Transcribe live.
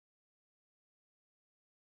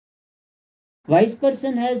Wise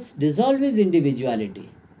person has dissolved his individuality,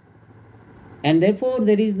 and therefore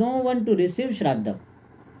there is no one to receive Shraddha.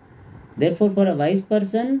 Therefore, for a wise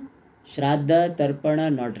person, Shraddha,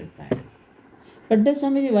 Tarpana not required. But then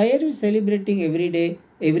Swamiji, why are you celebrating every day,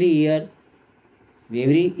 every year?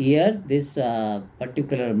 Every year, this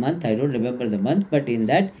particular month, I don't remember the month, but in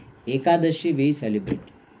that Ekadashi we celebrate.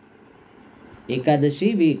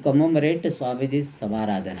 Ekadashi we commemorate Swamiji's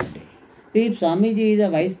Samaradhana day. If Swamiji is a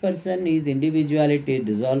wise person, his individuality is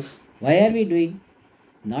dissolved, why are we doing?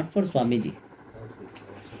 Not for Swamiji,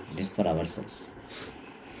 it is for ourselves.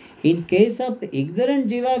 In case of ignorant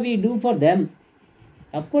jiva, we do for them.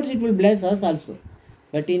 Of course, it will bless us also.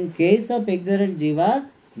 But in case of ignorant jiva,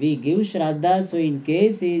 we give Shraddha. So in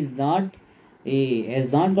case he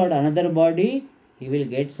has not got another body, he will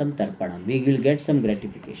get some tarpana. We will get some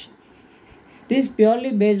gratification. It is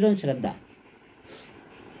purely based on Shraddha.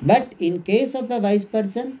 But in case of a wise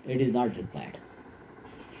person, it is not required.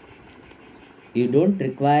 You don't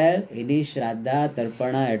require any Shraddha,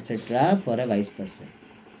 Tarpana, etc. for a wise person.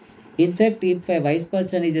 In fact, if a wise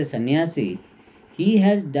person is a sannyasi, he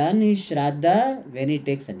has done his Shraddha when he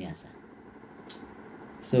takes sannyasa.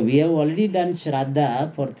 So we have already done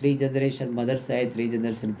Shraddha for 3 generations mother side, 3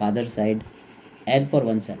 generations father side, and for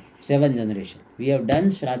oneself, 7 generations. We have done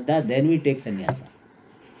Shraddha, then we take sannyasa.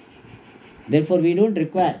 Therefore, we don't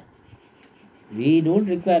require. Or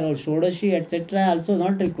Shodashi, etc. also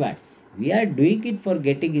not required. We are doing it for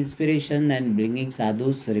getting inspiration and bringing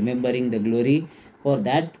sadhus, remembering the glory. For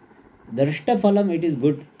that, Drashta Phalam, it is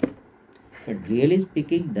good. But really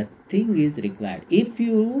speaking, nothing is required. If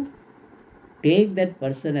you take that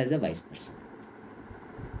person as a wise person.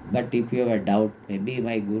 But if you have a doubt, maybe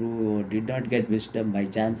my guru did not get wisdom by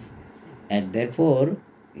chance, and therefore,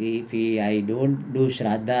 if I don't do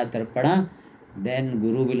Shraddha Tarpana, then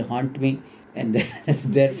guru will haunt me, and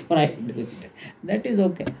therefore I do it. That is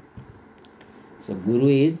okay. So guru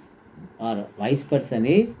is, or wise person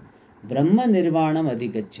is, Brahma Nirvanam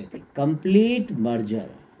Adhigachyati, complete merger.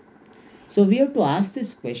 So we have to ask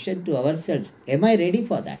this question to ourselves, am I ready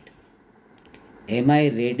for that? Am I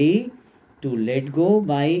ready to let go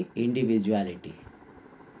my individuality?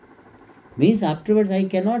 Means afterwards I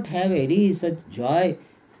cannot have any such joy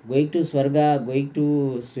going to Swarga, going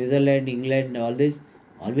to Switzerland, England, all this,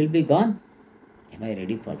 all will be gone. Am I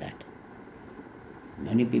ready for that?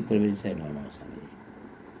 Many people will say, no,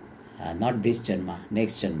 Swamiji, not this janma,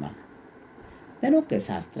 next janma. Then okay,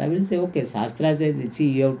 Shastra will say, okay, Shastra says, see,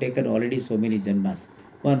 you have taken already so many janmas,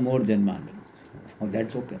 one more janma. Oh,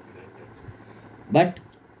 that's okay. But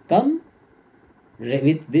come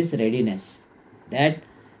with this readiness that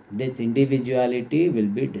this individuality will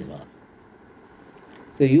be dissolved.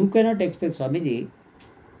 So you cannot expect, Swamiji,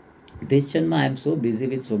 this Janma I am so busy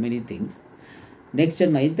with so many things. Next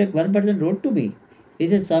Janma, in fact, one person wrote to me. He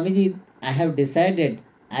said, Swamiji, I have decided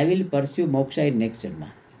I will pursue moksha in next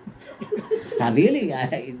Janma. Really?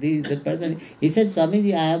 This is the person. He said,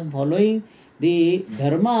 Swamiji, I am following the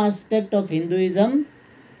dharma aspect of Hinduism,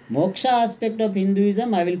 moksha aspect of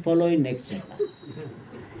Hinduism, I will follow in next Janma.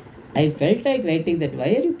 I felt like writing that.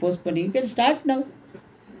 Why are you postponing? You can start now.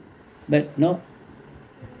 But no.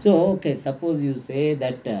 So, okay, suppose you say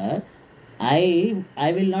that I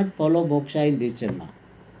will not follow moksha in this janma,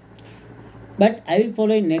 but I will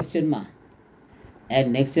follow in next janma.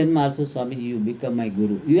 And next janma also, Swamiji, you become my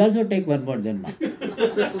guru. You also take one more janma.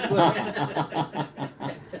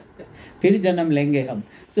 फिर जन्म लेंगे हम.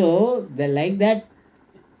 So, like that,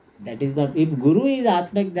 that is not. If guru is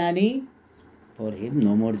Atmajnani, for him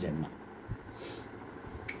no more janma.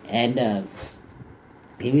 And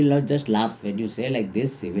he will not just laugh when you say like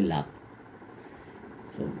this, he will laugh.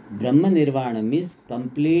 So, Brahma Nirvana means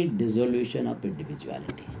complete dissolution of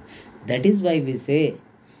individuality. That is why we say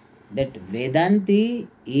that Vedanti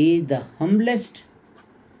is the humblest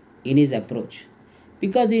in his approach.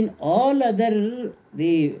 Because in all other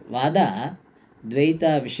the Vada,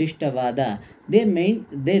 Dvaita, Vishishta Vada, they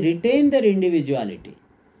retain their individuality.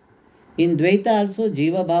 In Dvaita also,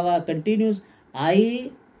 Jiva Bhava continues,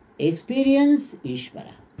 I experience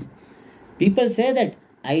Ishvara. People say that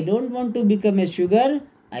I don't want to become a sugar,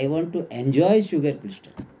 I want to enjoy sugar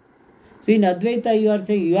crystal. So in Advaita you are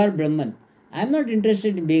saying you are Brahman. I am not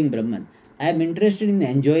interested in being Brahman. I am interested in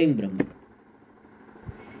enjoying Brahman.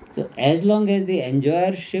 So as long as the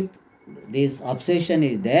enjoyership, this obsession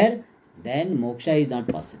is there, then moksha is not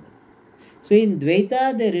possible. So in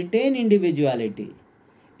Dvaita they retain individuality.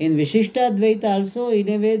 In Vishishta Dvaita also in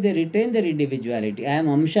a way they retain their individuality. I am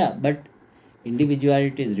Amsha, but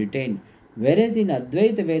individuality is retained. Whereas in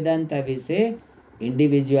Advaita Vedanta we say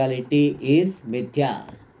individuality is mithya,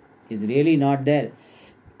 is really not there.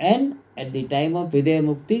 and at the time of Videha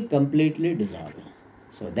Mukti completely dissolve.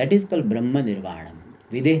 So that is called Brahma Nirvanam,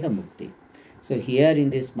 Videha Mukti. So here in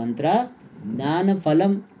this mantra, Jnana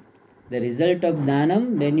Phalam, the result of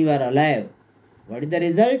Jnanam when you are alive. What is the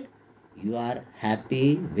result? You are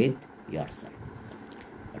happy with yourself.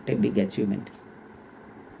 What a big achievement.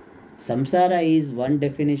 Samsara is, one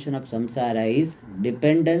definition of samsara is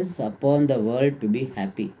dependence upon the world to be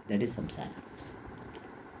happy. That is samsara.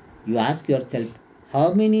 You ask yourself,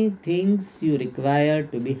 how many things you require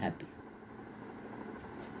to be happy?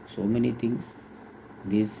 So many things.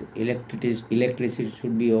 This electricity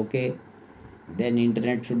should be okay, then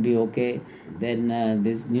internet should be okay, then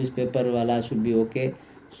this newspaper wala should be okay.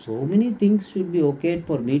 So many things should be okay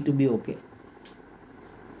for me to be okay.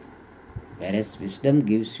 Whereas wisdom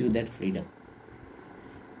gives you that freedom.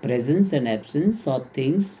 Presence and absence of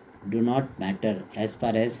things do not matter as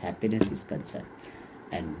far as happiness is concerned.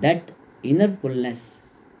 And that inner fullness,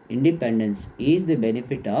 independence is the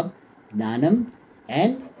benefit of Jnanam,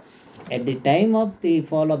 and at the time of the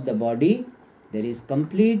fall of the body, there is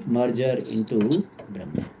complete merger into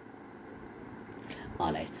Brahman.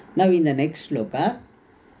 Alright. Now in the next shloka,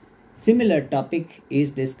 similar topic is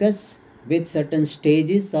discussed with certain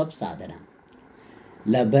stages of sadhana.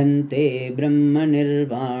 Labhante Brahma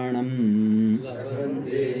Nirvanam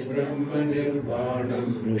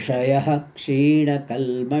Rishayah Kshina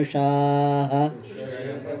Kalmashaha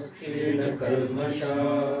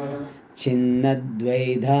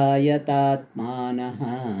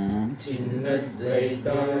Chinnadvaidhayatatmanaha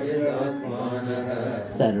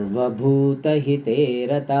Sarvabhutahite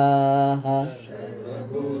rataha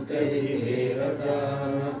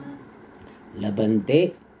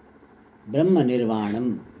Labhante Brahma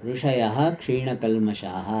Nirvanam Rishayah Kshina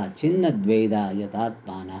Kalmashaha Chinnadvaida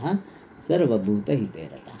Yatatmanaha Sarvabhuta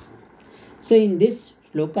Hiterataha. So in this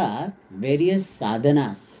shloka, various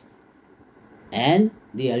sadhanas and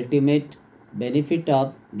the ultimate benefit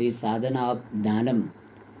of the sadhana of Jnanam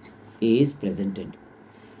is presented.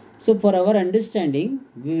 So for our understanding,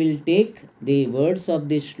 we will take the words of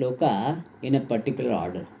this shloka in a particular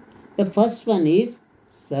order. The first one is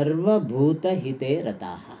Sarva Bhuta Hite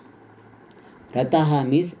Rataha. Rataha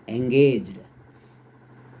means engaged,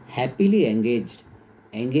 happily engaged,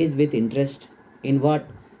 engaged with interest in what?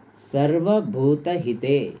 Sarva Bhuta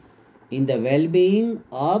Hite, in the well-being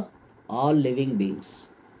of all living beings.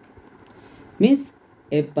 Means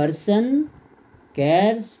a person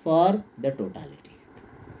cares for the totality.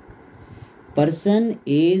 Person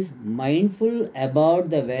is mindful about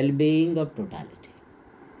the well-being of totality.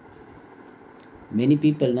 Many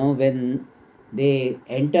people know when they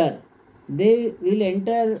enter, they will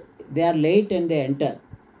enter, they are late and they enter.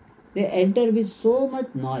 They enter with so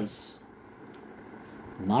much noise,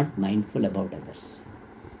 not mindful about others.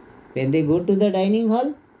 When they go to the dining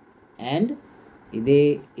hall and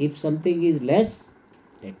if something is less,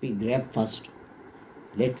 let me grab first.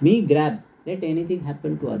 Let me grab. Let anything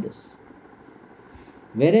happen to others.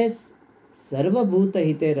 Whereas Sarva Bhuta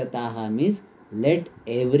Hite Rataha means let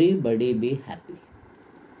everybody be happy.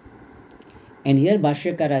 And here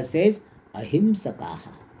Bhashyakara says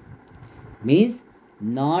Ahimsakaha means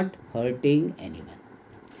not hurting anyone.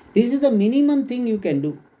 This is the minimum thing you can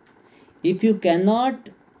do. If you cannot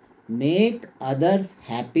make others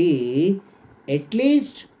happy, at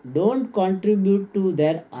least don't contribute to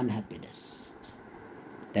their unhappiness.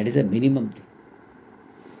 That is a minimum thing.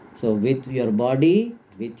 So with your body,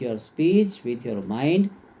 with your speech, with your mind,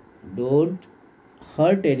 don't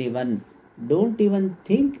hurt anyone. Don't even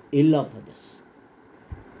think ill of others.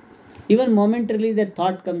 Even momentarily the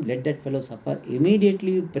thought comes, let that fellow suffer.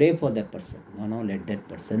 Immediately you pray for that person. No, let that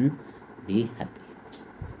person be happy.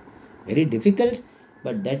 Very difficult,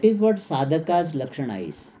 but that is what sadhaka's lakshana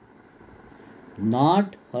is.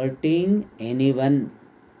 Not hurting anyone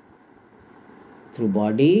through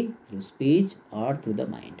body, through speech, or through the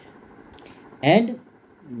mind. And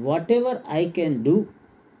whatever I can do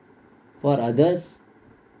for others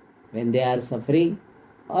when they are suffering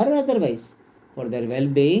or otherwise for their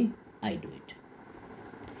well-being, I do it.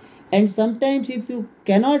 And sometimes if you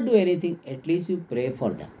cannot do anything, at least you pray for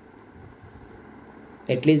them.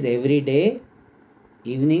 At least every day,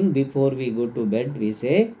 evening before we go to bed, we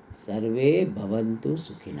say, Sarve Bhavantu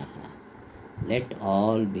Sukhinaha. Let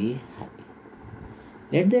all be happy.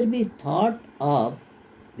 Let there be thought of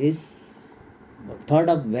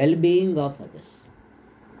well-being of others.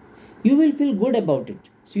 You will feel good about it.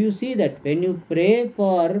 So you see that when you pray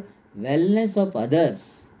for wellness of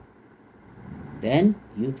others, then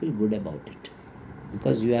you feel good about it.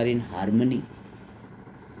 Because you are in harmony.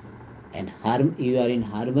 And you are in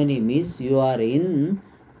harmony means you are in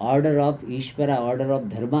order of Ishvara, order of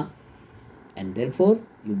Dharma, and therefore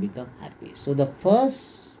you become happy. So the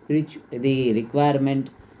first the requirement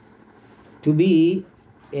to be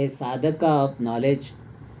a sadhaka of knowledge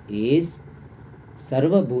is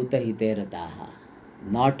Sarva Bhuta Hite Rataha,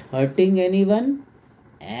 not hurting anyone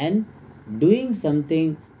and doing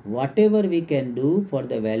something whatever we can do for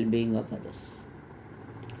the well-being of others.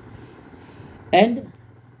 And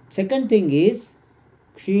second thing is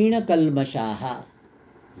Kshina Kalmashaha,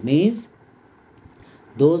 means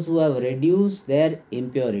those who have reduced their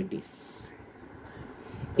impurities.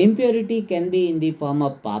 Impurity can be in the form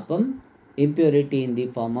of papam, impurity in the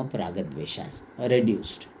form of ragadveshas,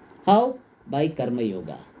 reduced. How? By karma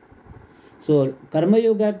yoga. So karma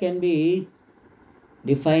yoga can be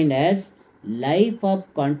defined as life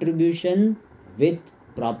of contribution with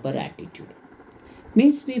proper attitude.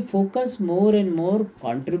 Means we focus more and more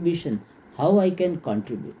contribution, how I can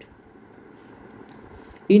contribute.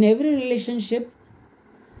 In every relationship,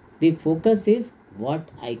 the focus is what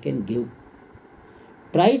I can give.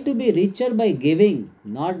 Try to be richer by giving,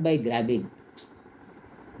 not by grabbing.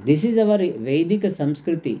 This is our Vedic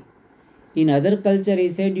Samskriti. In other culture, he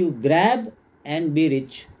said, you grab and be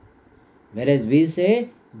rich. Whereas we say,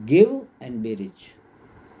 give and be rich.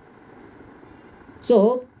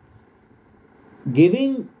 So,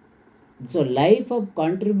 giving, so life of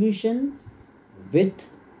contribution with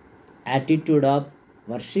attitude of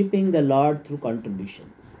worshipping the Lord through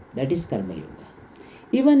contribution. That is Karma Yoga.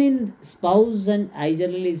 Even in spouse, and I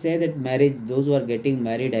generally say that marriage, those who are getting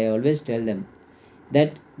married, I always tell them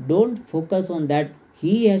that don't focus on that.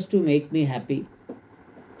 He has to make me happy.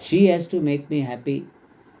 She has to make me happy.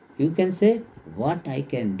 You can say what I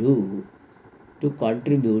can do to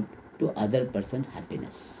contribute to other person's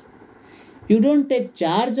happiness. You don't take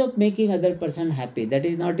charge of making other person happy. That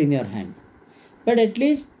is not in your hand. But at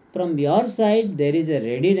least from your side, there is a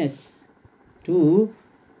readiness to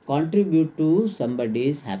contribute to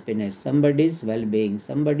somebody's happiness, somebody's well-being,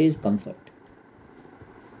 somebody's comfort.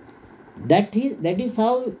 That is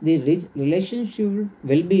how the relationship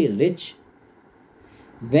will be rich.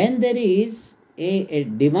 When there is a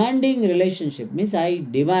demanding relationship, means I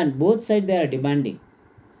demand, both sides they are demanding,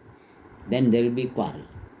 then there will be quarrel.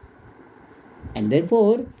 And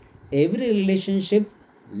therefore, every relationship,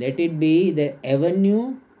 let it be the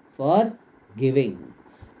avenue for giving.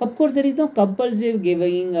 Of course, there is no compulsive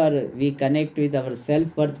giving or we connect with our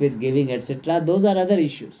self-worth with giving, etc. Those are other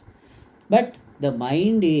issues. But the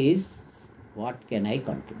mind is, what can I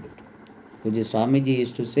contribute? Pujya Swamiji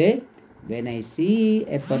used to say, when I see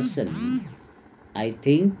a person, I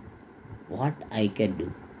think what I can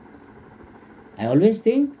do. I always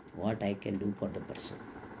think what I can do for the person.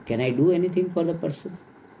 Can I do anything for the person?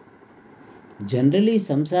 Generally,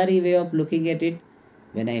 samsari way of looking at it,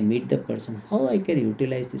 when I meet the person, how I can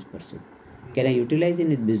utilize this person? Can I utilize in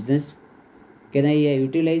his business? Can I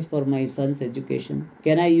utilize for my son's education?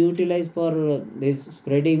 Can I utilize for this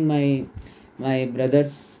spreading my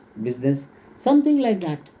brother's business? Something like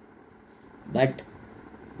that. But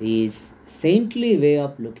this saintly way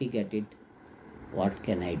of looking at it, what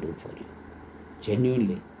can I do for you?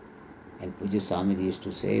 Genuinely. And Pujya Swamiji used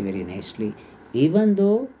to say very nicely, even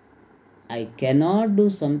though I cannot do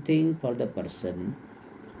something for the person,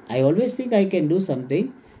 I always think I can do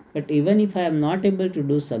something, but even if I am not able to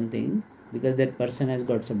do something, because that person has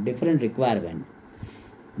got some different requirement,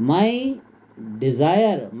 my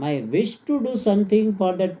desire, my wish to do something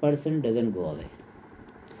for that person doesn't go away.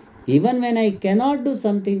 Even when I cannot do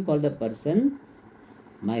something for the person,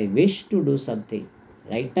 my wish to do something,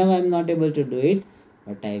 right now I am not able to do it,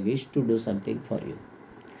 but I wish to do something for you.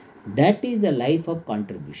 That is the life of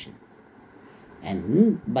contribution.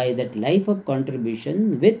 And by that life of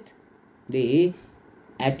contribution, with the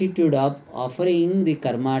attitude of offering the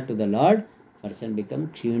karma to the Lord, person becomes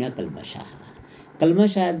Kshina Kalmasha.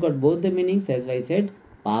 Kalmasha has got both the meanings, as I said,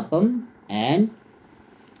 Papam and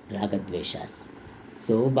Ragadveshas.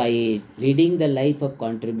 So by leading the life of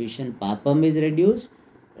contribution, Papam is reduced,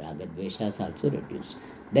 Ragadveshas also reduced.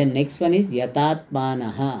 Then next one is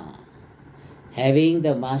Yatatmanaha, having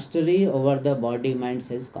the mastery over the body mind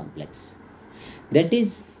sense complex. That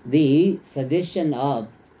is the suggestion of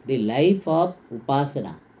the life of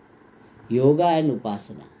Upasana, yoga and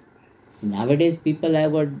Upasana. Nowadays people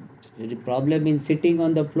have got a problem in sitting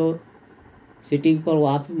on the floor, sitting for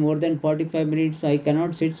more than 45 minutes, so I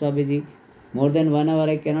cannot sit, Swamiji. More than 1 hour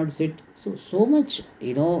I cannot sit. So much,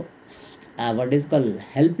 what is called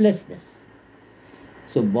helplessness.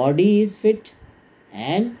 So body is fit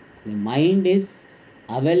and the mind is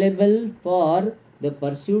available for the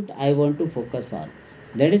pursuit I want to focus on.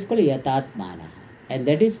 That is called Yatatmana. And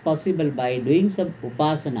that is possible by doing some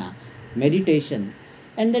upasana, meditation.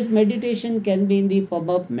 And that meditation can be in the form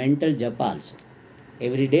of mental japa also.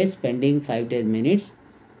 Every day spending 5-10 minutes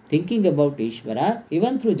thinking about Ishvara,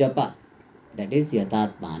 even through japa. That is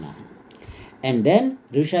yatatmana. And then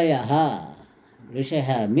Rishayaha.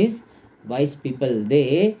 Rishayaha means wise people,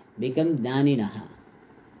 they become Jnaninaha.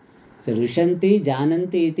 So Rishanti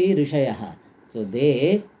Jananti iti Rishayaha. So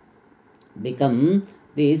they become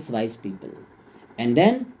these wise people. And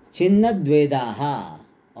then Chinnadvedaha.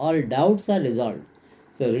 All doubts are resolved.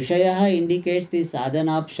 So Rishayaha indicates the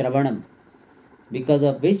sadhana of Shravanam, because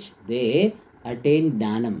of which they attain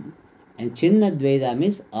Jnanam. And Chinnadveda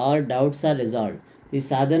means all doubts are resolved. The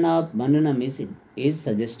sadhana of Mananam is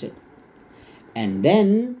suggested. And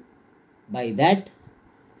then by that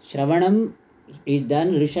Shravanam is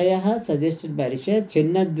done. Rishayaha suggested by Rishaya.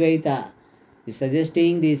 Chinnadvaita is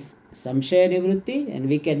suggesting this Samshaya Nivrutti, and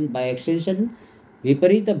we can by extension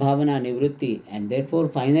Viparita Bhavana Nivrutti, and therefore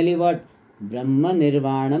finally what? Brahma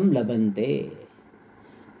Nirvanam Labante.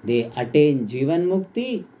 They attain Jivan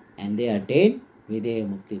Mukti and they attain Videha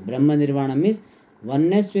Mukti. Brahma Nirvana means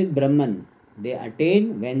oneness with Brahman. They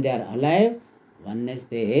attain when they are alive. Oneness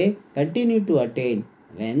they continue to attain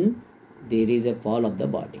when there is a fall of the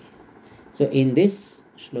body. So in this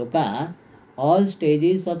shloka, all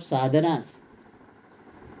stages of sadhanas,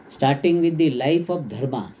 starting with the life of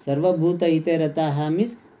dharma, Sarva Bhuta Ite Rataha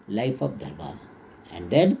means life of dharma. And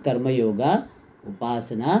then Karma Yoga,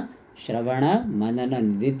 Upasana, Shravana, Manana,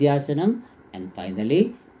 Nididhyasanam, and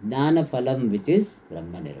finally Jnana Phalam, which is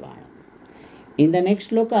Brahma Nirvana. In the next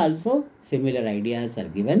shloka also similar ideas are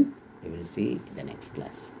given. We will see in the next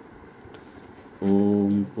class.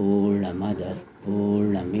 Om Purnamada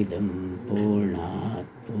Purnamidam Purnat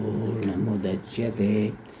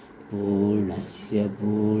Purnamudachyate Purnasya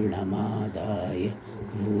Purnamadaya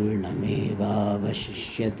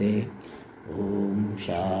Purnamevavashishyate. Om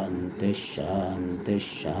Shanti Shanti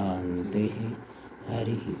Shanti.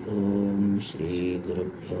 Hari Om Shri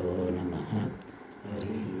Gurubhyo Namah.